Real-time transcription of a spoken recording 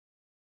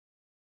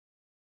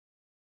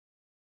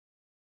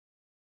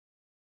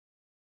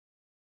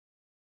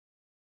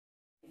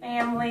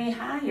Family,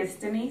 hi, it's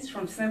Denise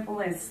from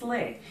Simple and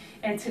Slick,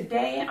 and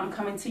today I'm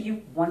coming to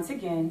you once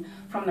again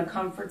from the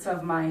comforts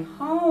of my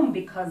home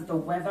because the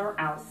weather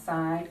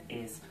outside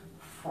is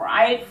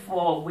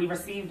frightful. We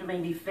received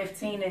maybe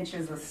 15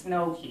 inches of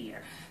snow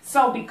here.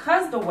 So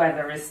because the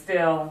weather is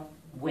still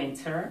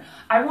winter,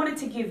 I wanted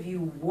to give you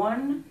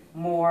one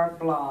more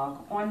blog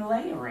on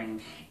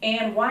layering.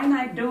 And why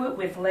not do it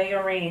with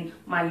layering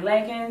my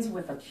leggings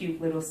with a cute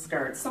little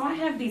skirt? So I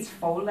have these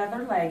faux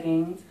leather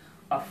leggings,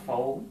 a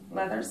faux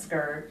leather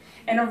skirt,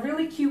 and a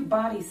really cute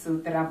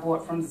bodysuit that I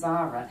bought from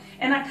Zara.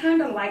 And I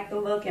kind of like the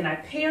look, and I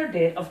paired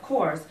it, of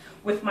course,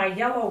 with my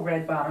yellow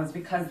red bottoms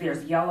because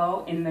there's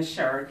yellow in the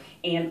shirt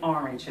and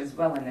orange as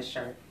well in the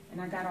shirt. And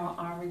I got on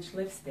orange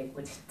lipstick,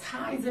 which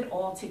ties it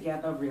all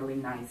together really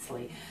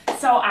nicely.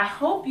 So I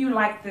hope you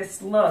like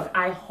this look.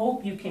 I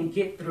hope you can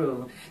get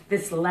through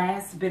this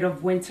last bit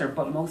of winter.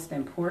 But most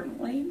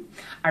importantly,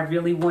 I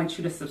really want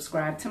you to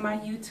subscribe to my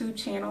YouTube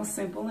channel,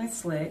 Simple and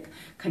Slick.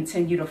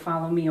 Continue to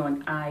follow me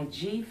on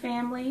IG,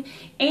 family,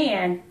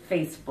 and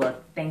Facebook.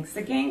 Thanks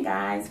again,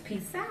 guys.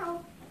 Peace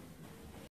out.